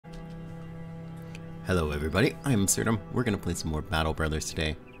Hello everybody, I'm Absurdum. We're going to play some more Battle Brothers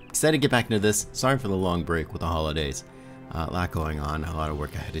today. Excited to get back into this. Sorry for the long break with the holidays. A lot going on, a lot of work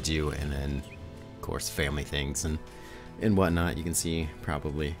I had to do, and then, of course, family things and whatnot. You can see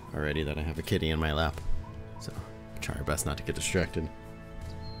probably already that I have a kitty in my lap. So, try our best not to get distracted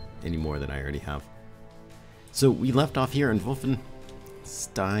any more than I already have. So, we left off here in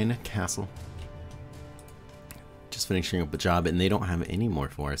Wolfenstein Castle. Just finishing up the job, and they don't have any more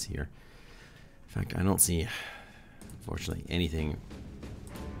for us here. In fact, I don't see, unfortunately, anything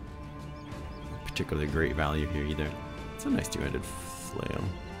of particularly great value here either. It's a nice two-handed flail.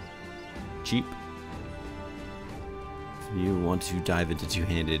 Cheap. If you want to dive into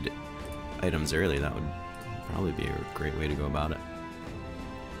two-handed items early, that would probably be a great way to go about it.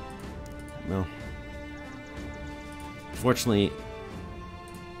 Well, fortunately,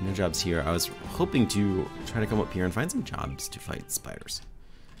 no jobs here. I was hoping to try to come up here and find some jobs to fight spiders.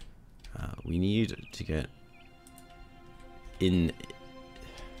 We need to get in,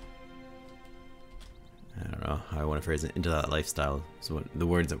 I don't know how I want to phrase it, into that lifestyle. So what, the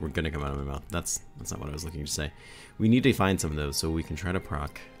words that were going to come out of my mouth, that's not what I was looking to say. We need to find some of those so we can try to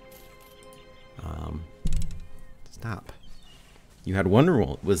proc. Stop. You had one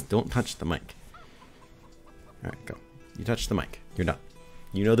rule, it was don't touch the mic. Alright, go. You touched the mic. You're done.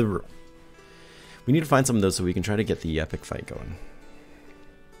 You know the rule. We need to find some of those so we can try to get the epic fight going.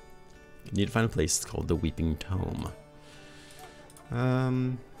 You need to find a place called the Weeping Tome.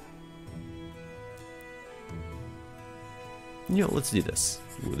 You know, let's do this.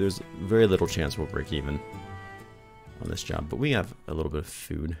 There's very little chance we'll break even on this job, but we have a little bit of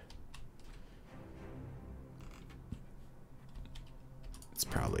food. It's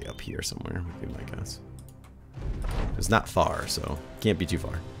probably up here somewhere, would be my guess. It's not far, so can't be too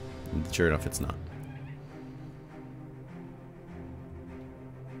far. And sure enough, it's not.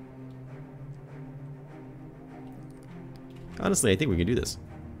 Honestly, I think we can do this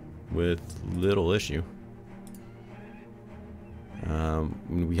with little issue.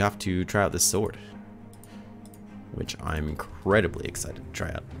 We have to try out this sword, which I'm incredibly excited to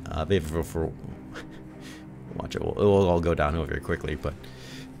try out. Watch it, it'll all go downhill very quickly, but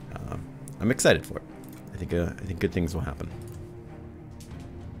I'm excited for it. I think good things will happen.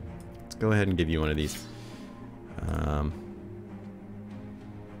 Let's go ahead and give you one of these.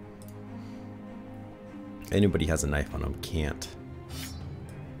 Anybody has a knife on them can't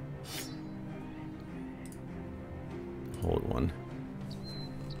hold one,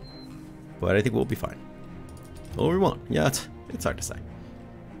 but I think we'll be fine. Or we won't. Yeah, it's hard to say.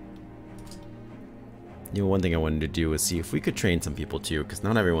 You know, one thing I wanted to do was see if we could train some people too, because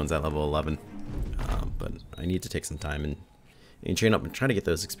not everyone's at level 11. But I need to take some time and train up and try to get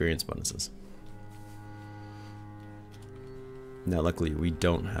those experience bonuses. Now, luckily, we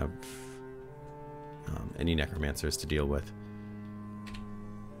don't have any necromancers to deal with.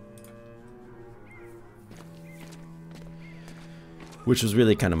 Which was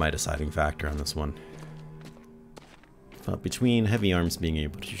really kind of my deciding factor on this one. But between heavy arms being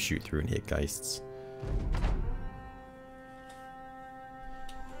able to shoot through and hit geists,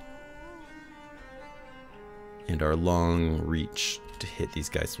 and our long reach to hit these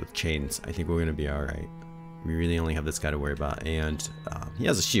guys with chains, I think we're going to be alright. We really only have this guy to worry about, and he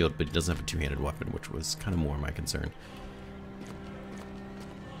has a shield, but he doesn't have a two-handed weapon, which was kind of more my concern.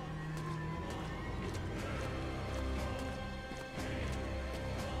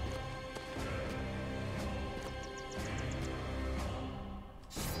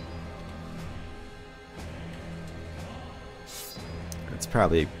 It's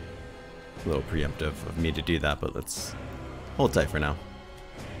probably a little preemptive of me to do that, but let's hold tight for now.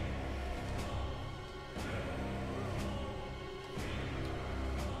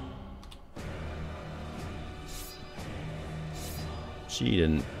 She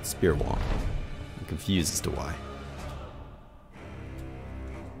didn't spear wall. I'm confused as to why.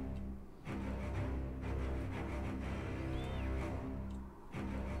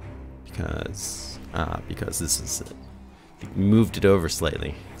 Because this is it. Moved it over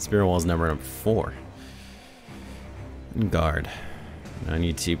slightly. Spear wall's number 4. And guard. I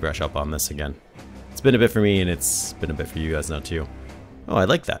need to brush up on this again. It's been a bit for me, and it's been a bit for you guys now too. Oh, I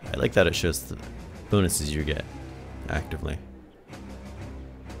like that. I like that it shows the bonuses you get actively.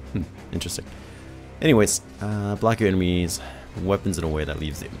 Interesting. Anyways, block your enemies' weapons in a way that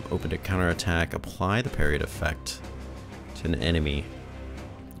leaves them open to counterattack. Apply the parried effect to an enemy,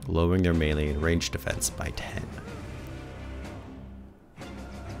 lowering their melee and range defense by 10.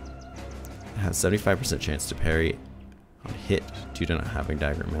 It has 75% chance to parry on hit due to not having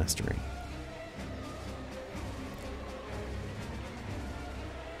dagger mastery.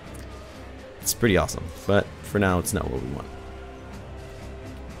 It's pretty awesome, but for now it's not what we want.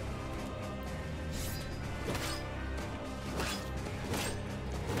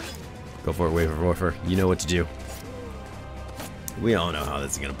 Go for it, Wave of Warfare. You know what to do. We all know how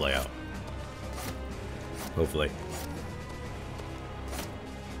this is going to play out. Hopefully.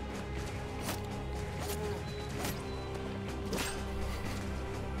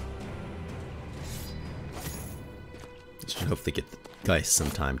 Should hopefully get the guys some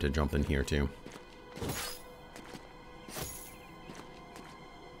time to jump in here too.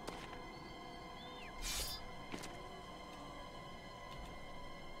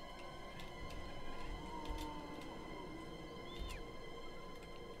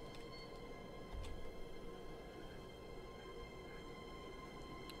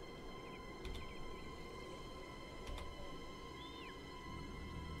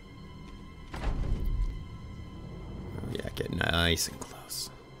 Yeah, get nice and close.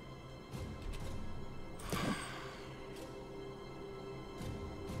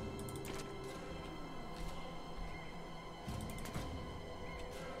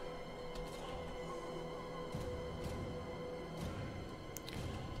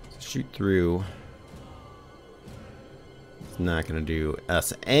 Shoot through. It's not gonna do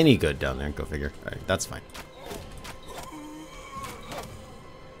us any good down there. Go figure. Alright, that's fine.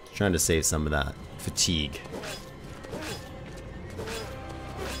 Trying to save some of that fatigue.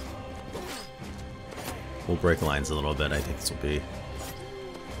 We'll break lines a little bit. I think this will be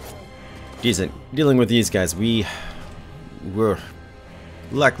decent. Dealing with these guys, we're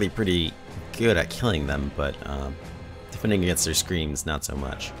luckily pretty good at killing them, but defending against their screams, not so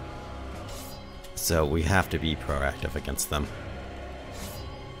much. So we have to be proactive against them.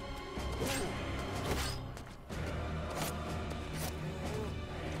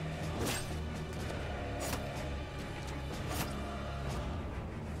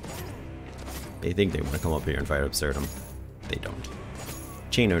 They think they want to come up here and fight Absurdum. They don't.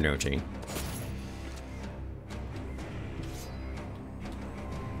 Chain or no chain.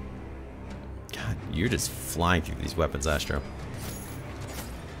 God, you're just flying through these weapons, Astro.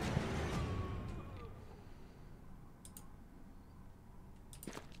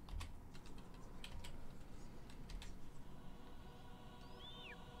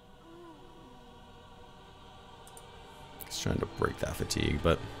 Just trying to break that fatigue,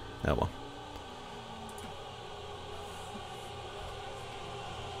 but oh well.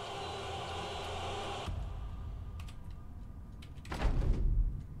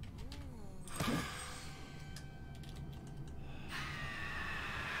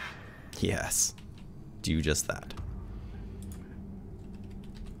 Yes. Do just that.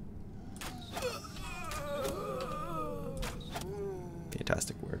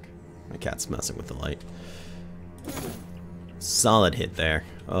 Fantastic work. My cat's messing with the light. Solid hit there.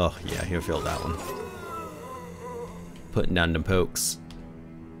 Oh, yeah, he'll feel that one. Putting down them pokes.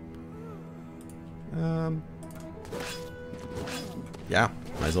 Yeah,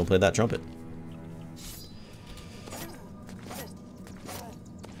 might as well play that trumpet.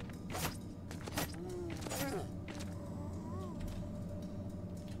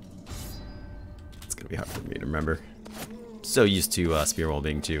 Be hard for me to remember. So used to spear wall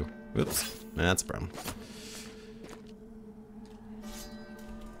being 2. Oops, that's a problem.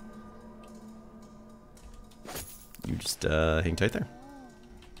 You just hang tight there.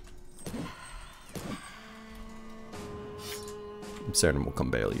 I'm certain we'll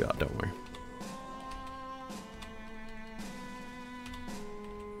come bail you out, don't worry.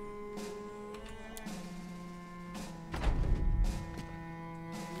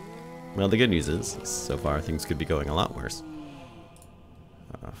 Well, the good news is, so far, things could be going a lot worse.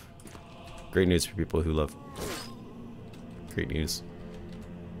 Great news for people who love... Great news.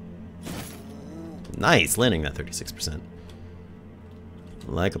 Nice! Landing that 36%.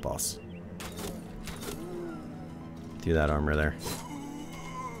 Like a boss. Do that armor there.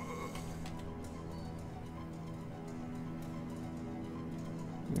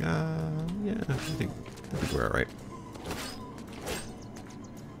 Yeah, I think we're alright.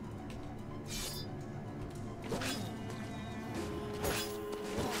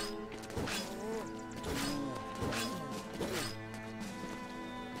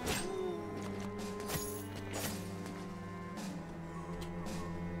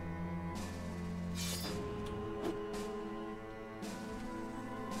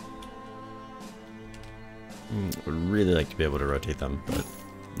 Would really like to be able to rotate them, but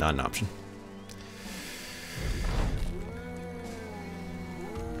not an option.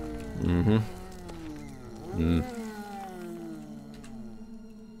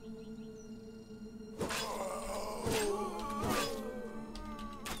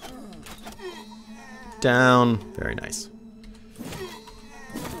 Down. Very nice.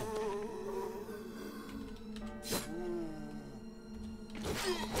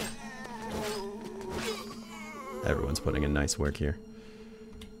 Everyone's putting in nice work here.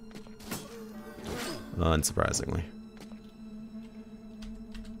 Unsurprisingly.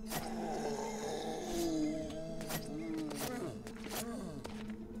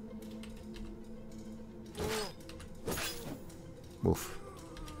 Oof.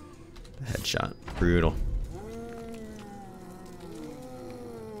 The headshot. Brutal.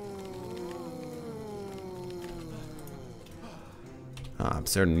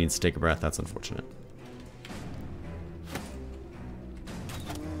 Absurdum needs to take a breath. That's unfortunate.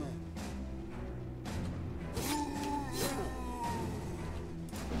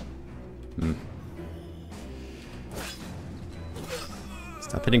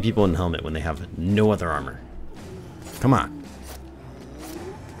 Stop hitting people in the helmet when they have no other armor. Come on.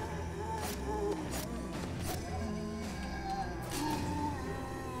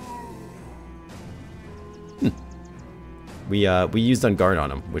 We used on guard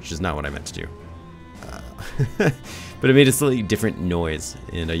on him, which is not what I meant to do. But it made a slightly different noise,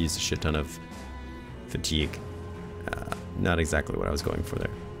 and I used a shit ton of fatigue. Not exactly what I was going for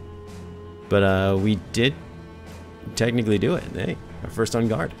there. But we did technically do it. Hey, our first on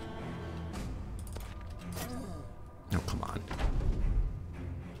guard. Oh, come on.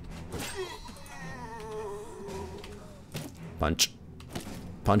 Punch.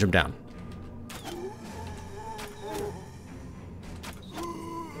 Punch him down.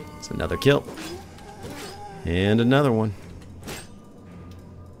 It's another kill. And another one.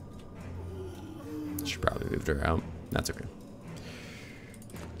 Should probably move her out. That's okay.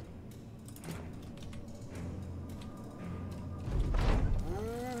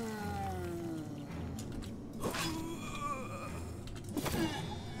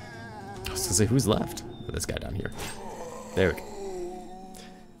 I was gonna say, who's left? Oh, this guy down here. There we go.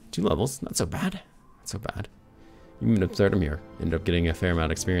 2 levels. Not so bad. Not so bad. Even Absurdum here ended up getting a fair amount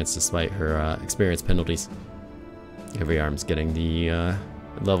of experience despite her experience penalties. Every arm's getting the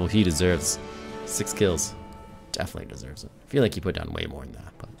level he deserves. 6 kills. Definitely deserves it. I feel like he put down way more than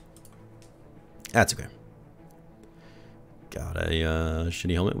that, but that's okay. Got a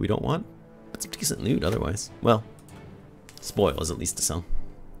shitty helmet we don't want, but some decent loot otherwise. Well, spoils at least to sell.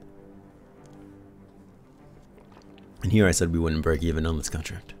 And here I said we wouldn't break even on this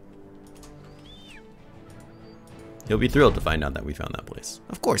contract. He'll be thrilled to find out that we found that place.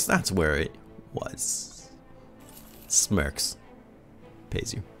 Of course, that's where it was. Smirks.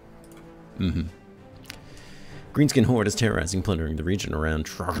 Pays you. Mm-hmm. Greenskin horde is terrorizing, plundering the region around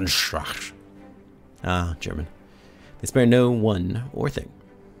Travenstracht. Ah, German. They spare no one or thing.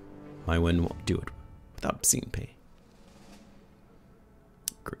 My one won't do it without obscene pay.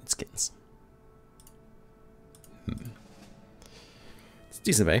 Greenskins. It's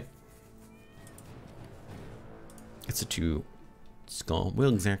decent pay. It's a 2 skull. Where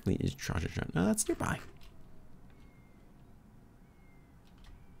exactly is Travenstracht? No, that's nearby.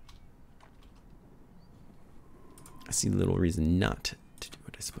 I see little reason not to do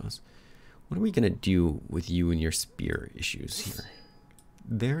it, I suppose. What are we going to do with you and your spear issues here?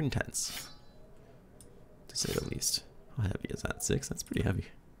 They're intense, to say the least. How heavy is that? 6? That's pretty heavy.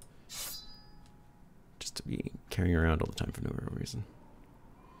 Just to be carrying around all the time for no real reason.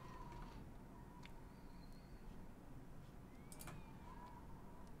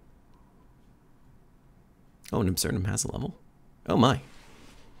 Oh, and Absurdum has a level? Oh my.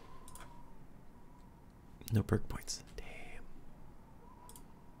 No perk points. Damn.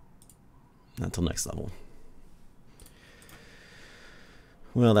 Not till next level.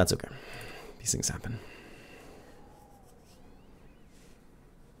 Well, that's okay. These things happen.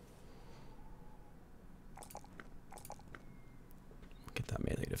 Get that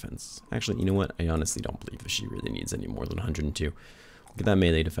melee defense. Actually, you know what? I honestly don't believe she really needs any more than 102. Get that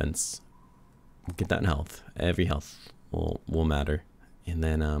melee defense. Get that in health. Every health will matter. And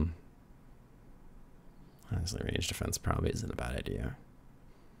then, honestly, range defense probably isn't a bad idea.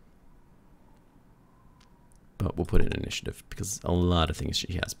 But we'll put in initiative because a lot of things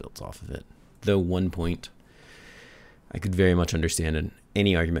she has built off of it. Though 1 point, I could very much understand in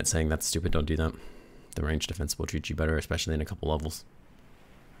any argument saying that's stupid, don't do that. The range defense will treat you better, especially in a couple levels.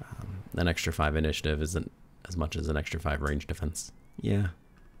 An extra 5 initiative isn't as much as an extra 5 range defense. Yeah.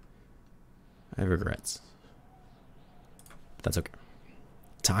 I have regrets. But that's okay.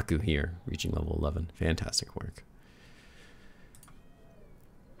 Taku here, reaching level 11. Fantastic work.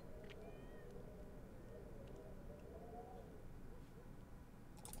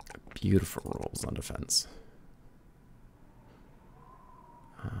 Beautiful rolls on defense.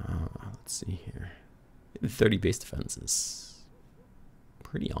 Let's see here. 30 base defense is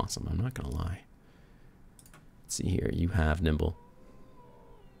pretty awesome, I'm not gonna lie. Let's see here, you have nimble.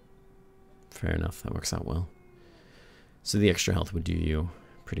 Fair enough, that works out well. So the extra health would do you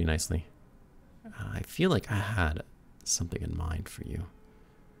pretty nicely. I feel like I had something in mind for you.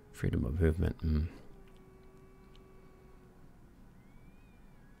 Freedom of movement.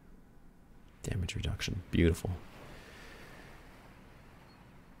 Damage reduction. Beautiful.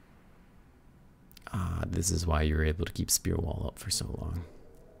 This is why you were able to keep Spear Wall up for so long.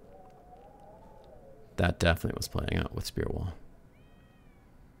 That definitely was playing out with Spear Wall.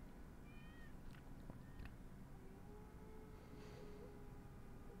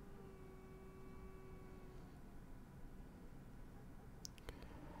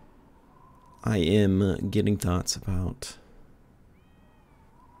 I am getting thoughts about...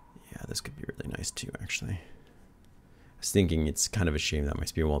 Yeah, this could be really nice too, actually. I was thinking it's kind of a shame that my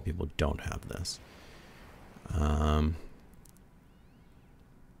Spear Wall people don't have this.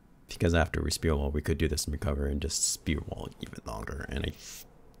 Because after we Spear Wall, we could do this and recover and just Spear Wall even longer. And I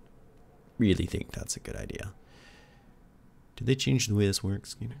really think that's a good idea. Did they change the way this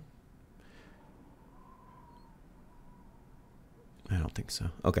works? You know? I don't think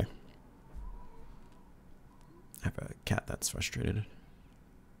so. Okay. I have a cat that's frustrated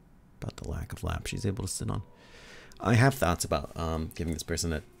about the lack of lap she's able to sit on. I have thoughts about giving this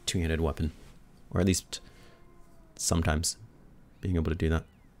person a two-handed weapon, or at least sometimes being able to do that.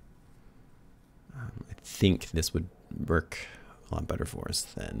 I think this would work a lot better for us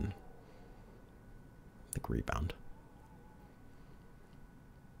than like rebound,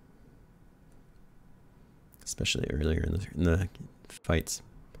 especially earlier in the fights.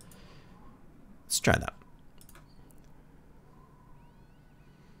 Let's try that.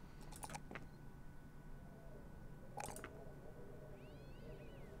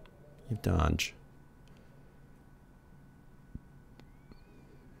 You dodge.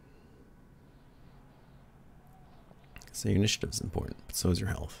 So your initiative is important, but so is your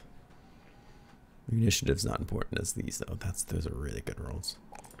health. Your initiative's not important as these though. Those are really good rolls.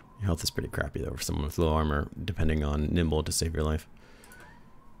 Your health is pretty crappy though for someone with low armor, depending on nimble to save your life.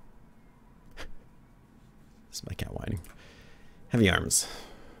 This is my cat whining. Heavy arms.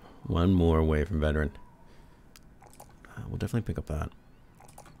 One more away from veteran. We'll definitely pick up that.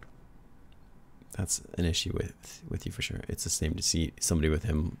 That's an issue with you for sure. It's the same to see somebody with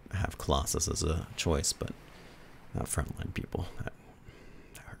him have Colossus as a choice, but not frontline people. That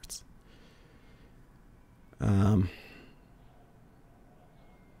hurts.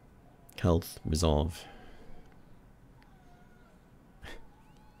 Health, resolve.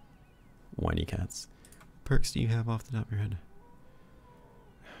 Whiny cats. Perks do you have off the top of your head?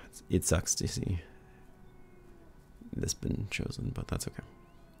 It sucks to see this been chosen, but that's okay.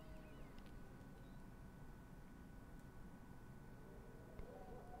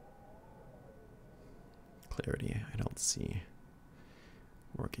 Clarity, I don't see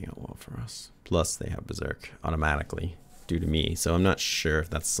working out well for us. Plus, they have Berserk automatically due to me, so I'm not sure if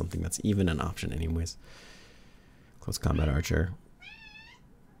that's something that's even an option anyways. Close combat archer.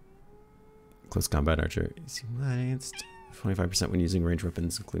 Close combat archer is enhanced 25% when using ranged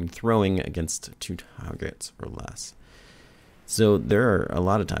weapons, including throwing against 2 targets or less. So there are a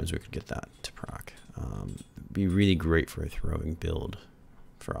lot of times we could get that to proc. It'd be really great for a throwing build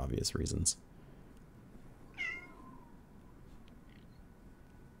for obvious reasons.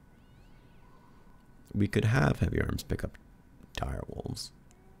 We could have heavy arms pick up dire wolves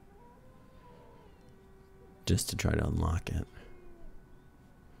just to try to unlock it.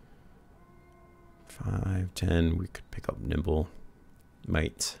 5, 10, we could pick up nimble.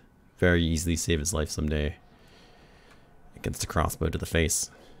 Might very easily save his life someday against a crossbow to the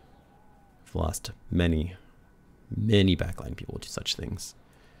face. I've lost many backline people to such things.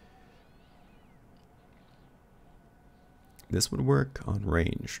 This would work on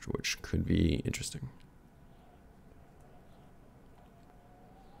ranged, which could be interesting.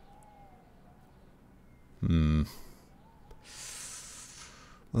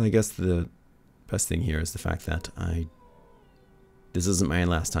 Well, I guess the best thing here is the fact that this isn't my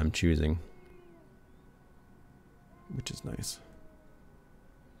last time choosing, which is nice.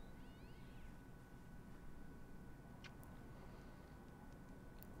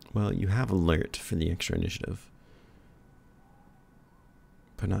 Well, you have alert for the extra initiative,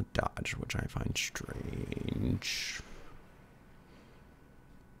 but not dodge, which I find strange.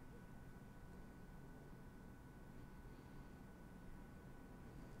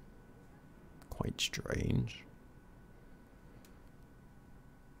 Quite strange.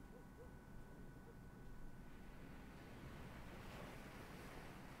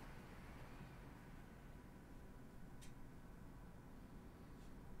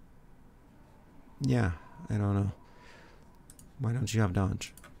 Yeah, I don't know. Why don't you have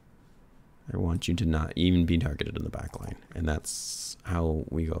dodge? I want you to not even be targeted in the back line, and that's how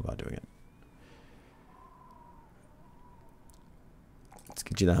we go about doing it. Let's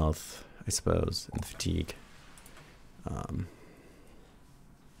get you the health, I suppose, and fatigue.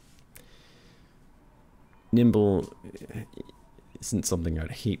 Nimble isn't something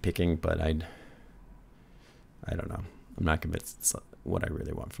I'd hate picking, but I don't know. I'm not convinced it's what I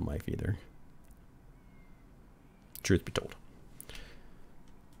really want from life either. Truth be told.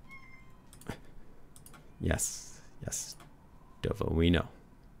 Yes, yes, Dovo, we know.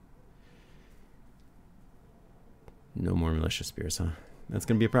 No more militia spears, huh? That's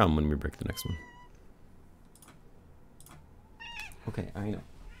gonna be a problem when we break the next one. Okay, I know.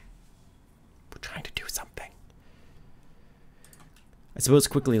 We're trying to do something. I suppose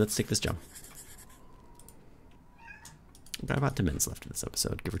quickly, let's take this jump. We've got about 10 minutes left of this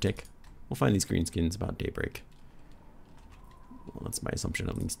episode, give or take. We'll find these greenskins about daybreak. Well, that's my assumption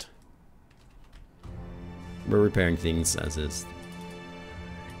at least. We're repairing things as is.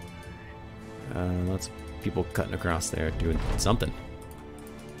 Lots of people cutting across there doing something.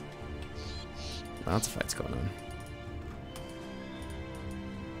 Lots of fights going on.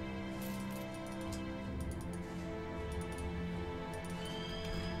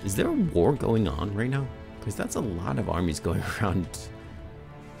 Is there a war going on right now? Because that's a lot of armies going around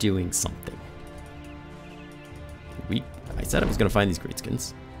doing something. I said I was going to find these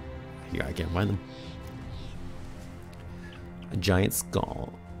greenskins. Here, I can't find them. A giant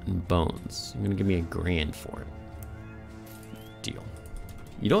skull and bones. You're going to give me $1,000 for it. Deal.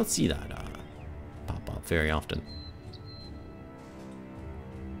 You don't see that pop up very often.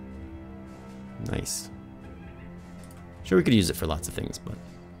 Nice. Sure, we could use it for lots of things, but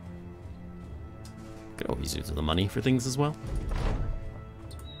could always use the money for things as well.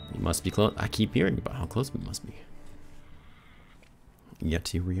 We must be close. I keep hearing about how close we must be. Yet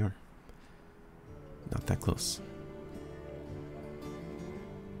here we are. Not that close.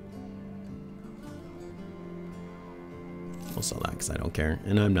 We'll sell that because I don't care.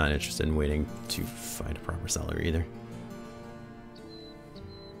 And I'm not interested in waiting to find a proper seller either.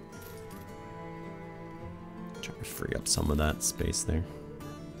 Try to free up some of that space there.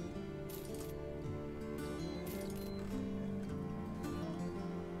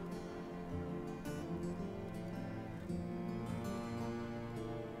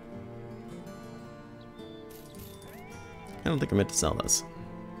 I don't think I meant to sell this.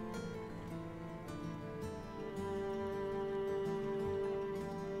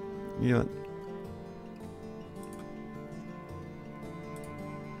 You know what?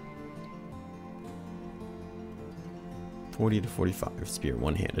 $40 to $45. Spear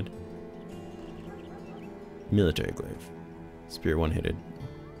one-handed. Military glaive. Spear one-handed.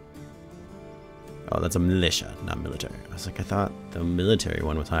 Oh, that's a militia, not military. I was like, I thought the military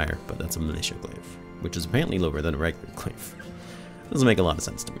one was higher, but that's a militia glaive, which is apparently lower than a regular glaive. Doesn't make a lot of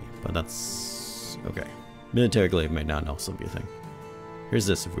sense to me, but that's okay. Military glaive might not also be a thing. Here's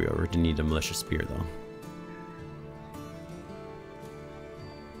this if we were to need a militia spear, though.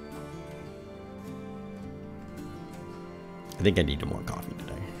 I think I need more coffee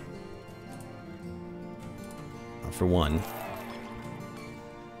today. For one,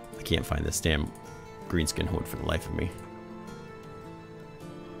 I can't find this damn greenskin hood for the life of me.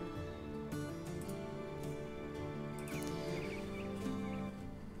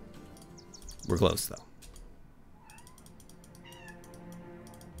 We're close, though.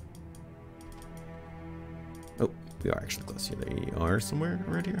 Oh, we are actually close here. They are somewhere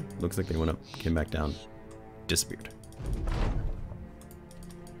around here. Looks like they went up, came back down, disappeared.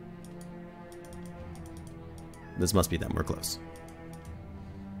 This must be them. We're close.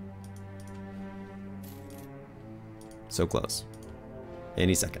 So close.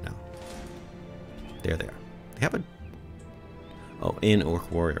 Any second now. There they are. They have a... Oh, an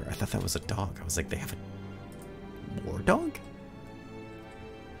orc warrior. I thought that was a dog. I was like, they have a war dog?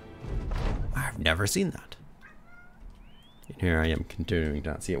 I've never seen that. And here I am continuing to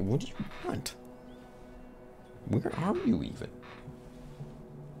not see it. What do you want? Where are you even?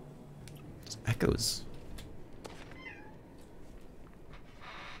 It's echoes.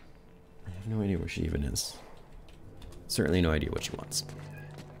 I have no idea where she even is. Certainly no idea what she wants.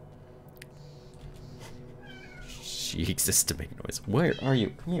 She exists to make noise. Where are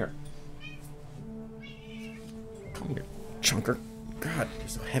you? Come here. Come here, chunker. God, you're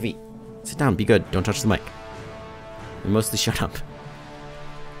so heavy. Sit down, be good. Don't touch the mic. And mostly shut up.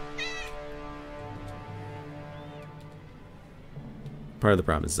 Part of the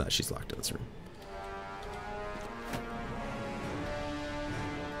problem is that she's locked in this room.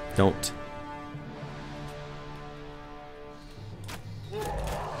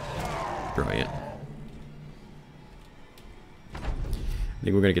 I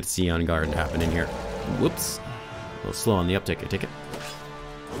think we're gonna get to see on guard happen in here. Whoops. A little slow on the uptick, I take it.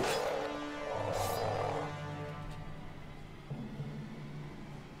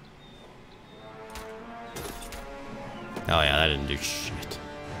 Oh yeah, that didn't do shit.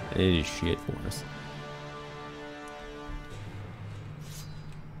 It didn't do shit for us.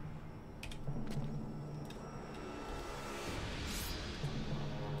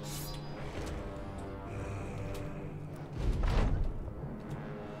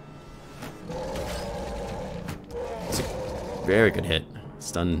 Very good hit.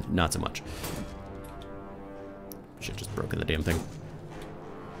 Stun, not so much. Should've just broken the damn thing.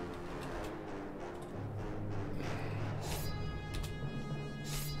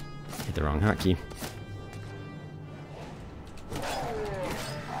 Hit the wrong hotkey.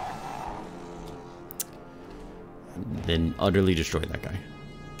 And then utterly destroy that guy.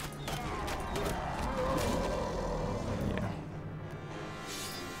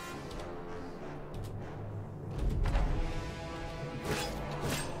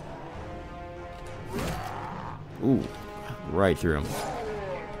 Ooh, right through him.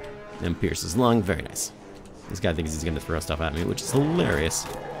 And pierce his lung. Very nice. This guy thinks he's going to throw stuff at me, which is hilarious.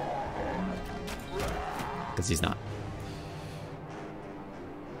 Because he's not.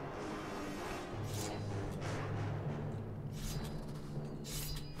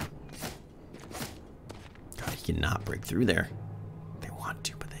 God, he cannot break through there. They want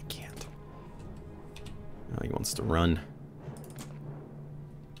to, but they can't. Oh, he wants to run.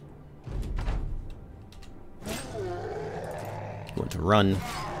 Want to run.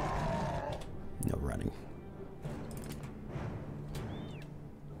 No running.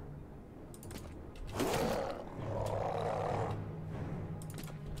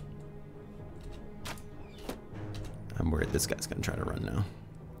 I'm worried this guy's gonna try to run now.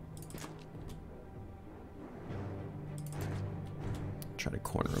 Try to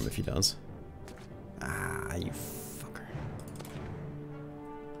corner him if he does. Ah, you fucker.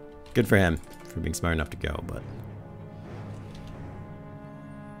 Good for him for being smart enough to go, but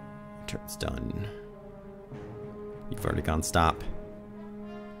turn's done. You've already gone stop.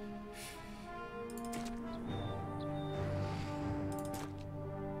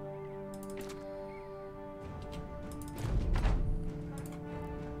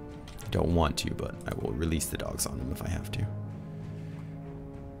 Don't want to, but I will release the dogs on him if I have to.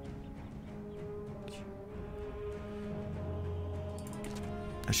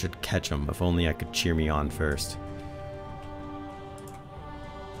 I should catch him. If only I could cheer me on first.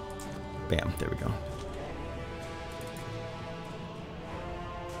 Bam, there we go.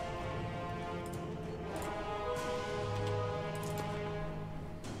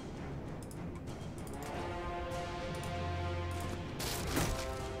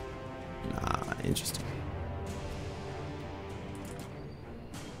 Ah, interesting.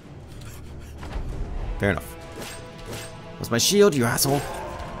 Fair enough. What's my shield, you asshole?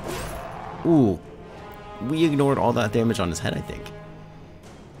 Ooh. We ignored all that damage on his head, I think.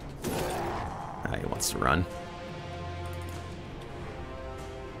 He wants to run.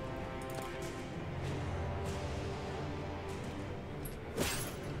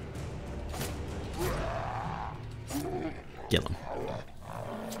 Kill him.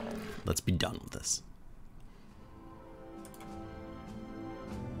 Let's be done with this.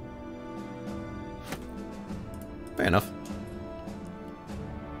 Fair enough.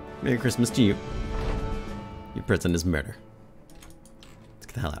 Merry Christmas to you. Your present is murder. Let's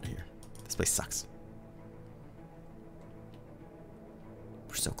get the hell out of here. This place sucks.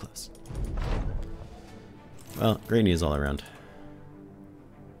 We're so close. Well, great news all around.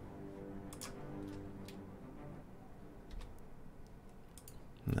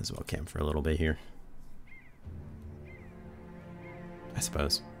 Might as well camp for a little bit here, I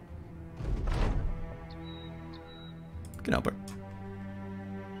suppose. Can help her.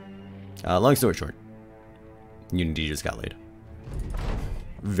 Long story short, Unity just got laid.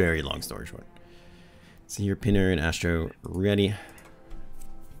 Very long story short. So your Pinner and Astro ready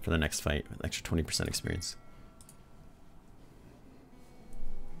for the next fight with extra 20% experience.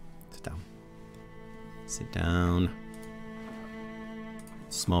 Sit down. Sit down.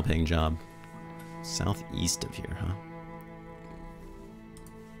 Small paying job. Southeast of here, huh?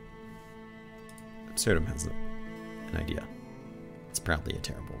 Absurdum has an idea. It's probably a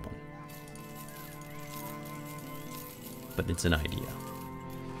terrible one. But it's an idea.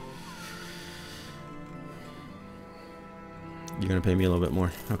 You're gonna pay me a little bit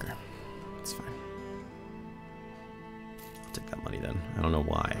more? Okay. It's fine. I'll take that money then. I don't know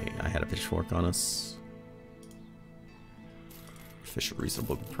why I had a pitchfork on us. Fish are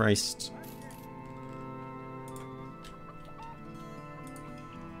reasonably priced.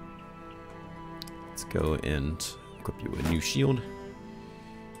 Let's go and equip you a new shield.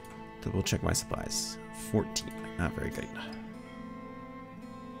 Double check my supplies. 14. Not very good.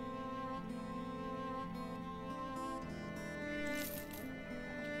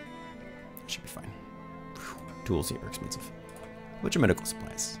 Should be fine. Tools here are expensive. Which are medical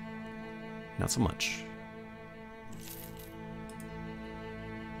supplies? Not so much.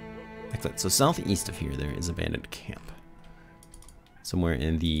 Excellent. So southeast of here, there is abandoned camp. Somewhere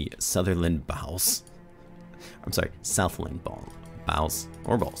in the Sutherland Bowels. I'm sorry, Southland Bowels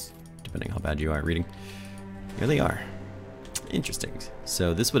or Balls, depending how bad you are at reading. Here they are. Interesting.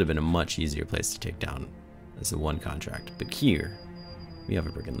 So this would have been a much easier place to take down as a one contract. But here, we have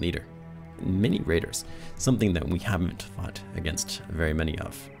a brigand leader. Many raiders, something that we haven't fought against very many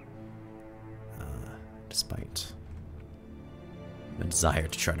of, despite a desire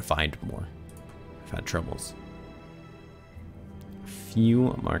to try to find more. I've had troubles. A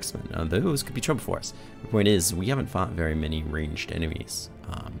few marksmen. Now those could be trouble for us. The point is, we haven't fought very many ranged enemies.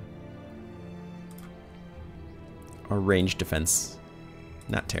 Our ranged defense,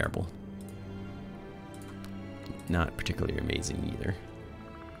 not terrible. Not particularly amazing either.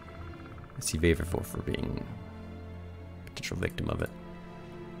 I see Vavorful for being a potential victim of it.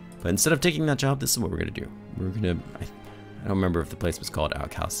 But instead of taking that job, this is what we're going to do. We're going to... I don't remember if the place was called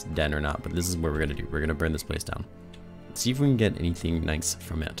Outhouse Den or not, but this is what we're going to do. We're going to burn this place down. See if we can get anything nice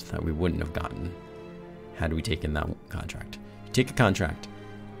from it that we wouldn't have gotten had we taken that contract. If you take a contract,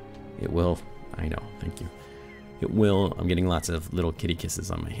 it will... I know, thank you. It will... I'm getting lots of little kitty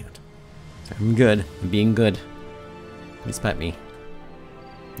kisses on my hand. I'm good. I'm being good. Please pet me.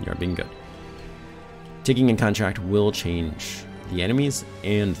 You're being good. Taking a contract will change the enemies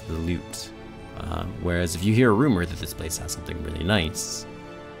and the loot. Whereas if you hear a rumor that this place has something really nice,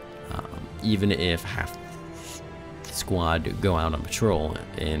 even if half the squad go out on patrol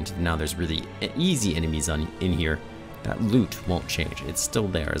and now there's really easy enemies in here, that loot won't change. It's still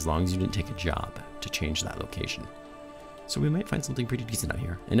there as long as you didn't take a job to change that location. So we might find something pretty decent out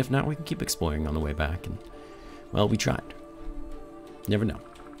here. And if not, we can keep exploring on the way back. And well, we tried. Never know.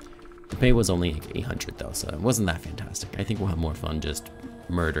 The pay was only like 800 though, so it wasn't that fantastic. I think we'll have more fun just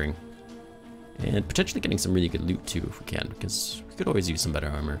murdering. And potentially getting some really good loot too if we can, because we could always use some better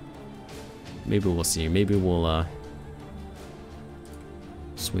armor. Maybe we'll see. Maybe we'll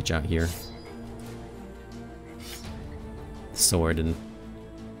switch out here. Sword and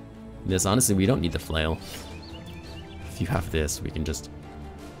this. Honestly, we don't need the flail. If you have this, we can just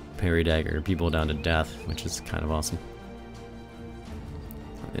parry dagger people down to death, which is kind of awesome.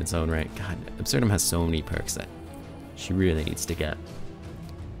 In its own right. God, Absurdum has so many perks that she really needs to get.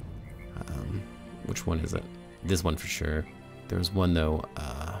 Which one is it? This one for sure. There was one though,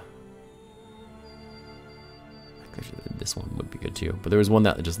 this one would be good too. But there was one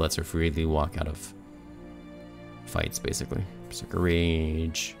that just lets her freely walk out of fights, basically. Berserker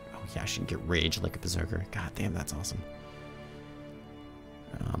Rage. Oh yeah, she can get rage like a Berserker. God damn, that's awesome.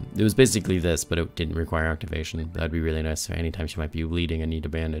 It was basically this, but it didn't require activation. That'd be really nice for anytime she might be bleeding and need a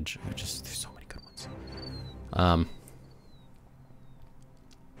bandage. There's so many good ones.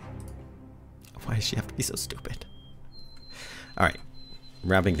 Why does she have to be so stupid? Alright,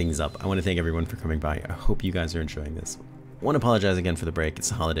 wrapping things up. I want to thank everyone for coming by. I hope you guys are enjoying this. I want to apologize again for the break. It's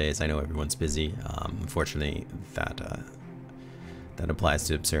the holidays. I know everyone's busy. Unfortunately, that applies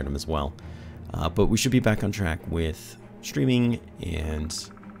to Absurdum as well. But we should be back on track with streaming and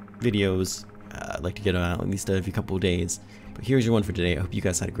videos. I'd like to get them out at least every couple of days. But here's your one for today. I hope you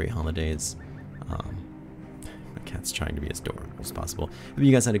guys had great holidays. My cat's trying to be as adorable as possible. Hope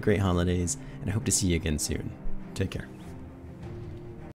you guys had a great holidays, and I hope to see you again soon. Take care.